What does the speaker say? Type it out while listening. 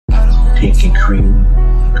cream.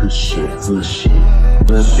 Good shit, little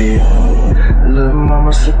bit. Little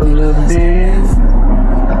mama sip a little bit.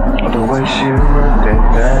 The way she work that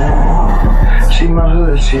thing. She my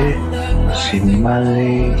hood chick. She my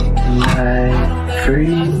late night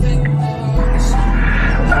freak.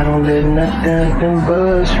 I don't let nothing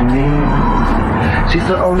budge me. She's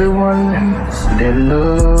the only one that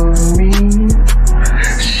loves me.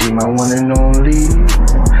 She my one and only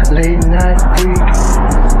late night freak.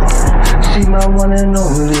 She my one and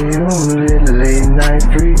only late night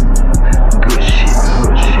freak. Good shit,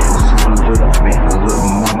 sip a little bit. Little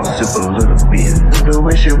mama sip a little bit. The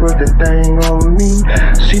way she work the thing on me.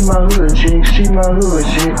 She my hood chick,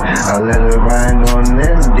 I let her ride on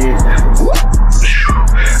that dick.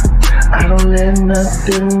 I don't let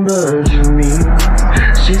nothing budge me.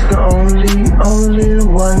 She's the only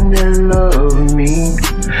one that loves me.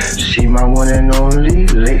 She my one and only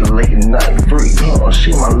late night freak.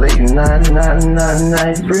 She my late night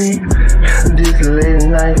freak. This late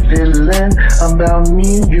night feeling about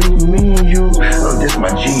me and you. This my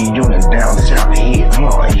G unit down south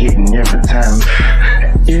hitting every time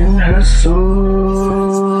in her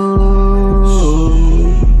soul.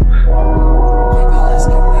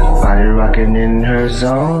 Body rocking in her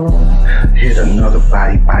zone. Hit another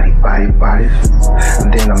body.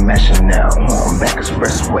 Then I'm mashing out, back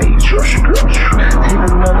expressway. Hit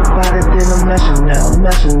another body, then I'm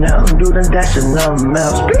mashing out. Do the dashing out,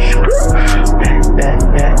 mouse. Back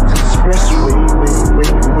to expressway.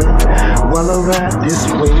 Wait. While I ride this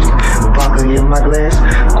way, vodka in my glass.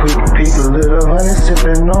 Quick peek, a little honey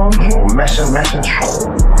sipping on. Mashing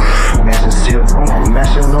sip,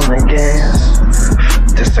 mashing on the gas.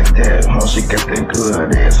 Just like that, she got that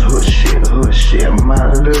good ass hood shit. My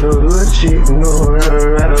little hood chick, know how to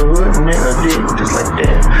ride a hood nigga dick, just like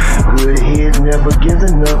that. Good head, never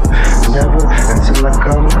giving up, never until I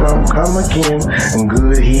come again. And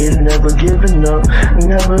good head, never giving up,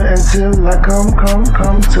 never until I come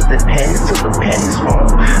to the panties on.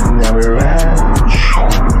 Now we ride.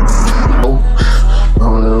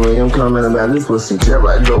 On the way I'm coming about this pussy, there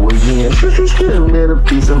I go again. Little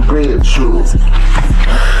piece of bread, true.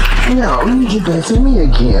 Now, let me get back to me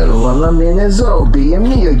again. While I'm in that zone, being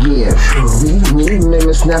me again. Me, make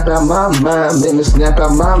me snap out my mind. Make me just like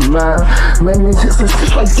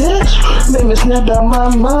that. Make me snap out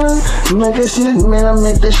my mind. Make that shit, man, I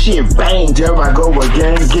make that shit bang. There I go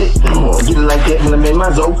again. Get it like that when I'm in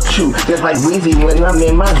my zone. Shoot, that's like Weezy when I'm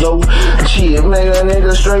in my zone. Shit, make a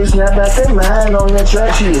nigga straight snap out their mind on that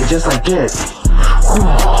track. Shit, just like that.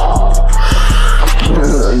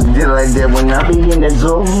 Just like that when I be in that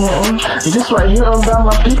zone. Just right here about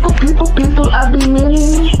my people, I be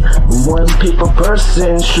meaning. One people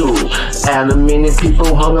person, shoot. Out of many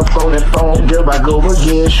people hung up on that phone, there I go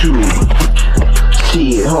again, shoot.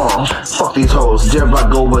 Shit, fuck these hoes, there I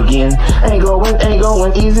go again. Ain't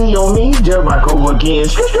going easy on me, there I go again.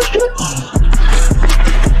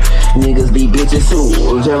 Niggas be bitches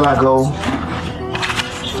too, there I go.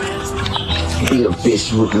 Beat a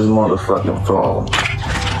bitch with this motherfucking phone.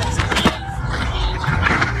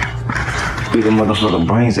 Beat the motherfucking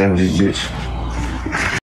brains out of this bitch.